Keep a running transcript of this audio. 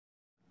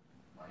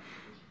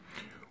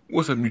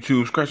What's up,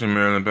 YouTube? Scratching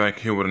Maryland back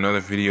here with another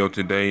video.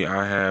 Today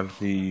I have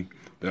the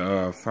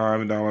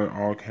 $5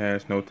 all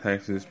cash, no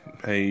taxes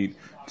paid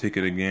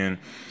ticket again,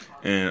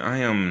 and I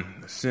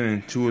am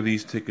sending two of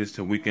these tickets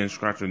to Weekend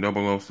Scratcher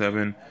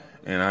 007,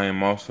 and I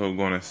am also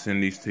going to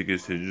send these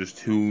tickets to just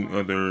two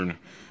other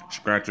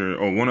scratcher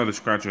or one other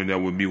scratcher that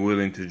would be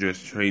willing to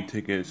just trade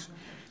tickets.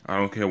 I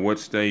don't care what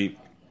state.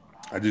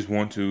 I just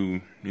want to,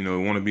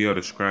 want to be able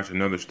to scratch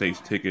another state's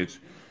tickets.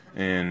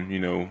 And,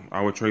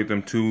 I would trade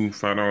them two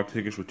 $5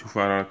 tickets for two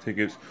 $5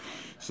 tickets.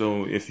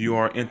 So if you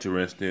are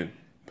interested,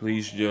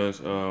 please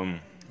just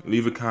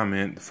leave a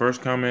comment. The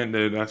first comment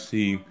that I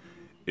see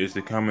is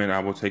the comment I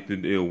will take the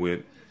deal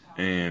with.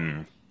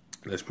 And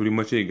that's pretty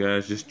much it,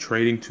 guys. Just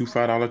trading two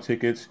 $5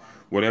 tickets.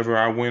 Whatever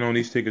I win on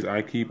these tickets,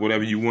 I keep.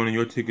 Whatever you win on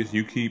your tickets,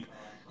 you keep.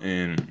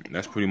 And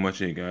that's pretty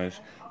much it, guys.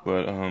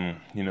 But,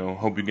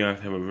 hope you guys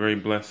have a very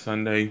blessed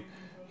Sunday.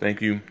 Thank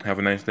you. Have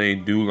a nice day.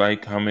 Do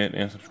like, comment,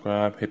 and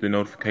subscribe. Hit the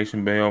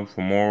notification bell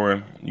for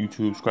more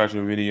YouTube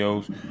Scratcher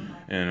videos.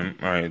 And,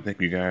 alright, thank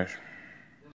you, guys.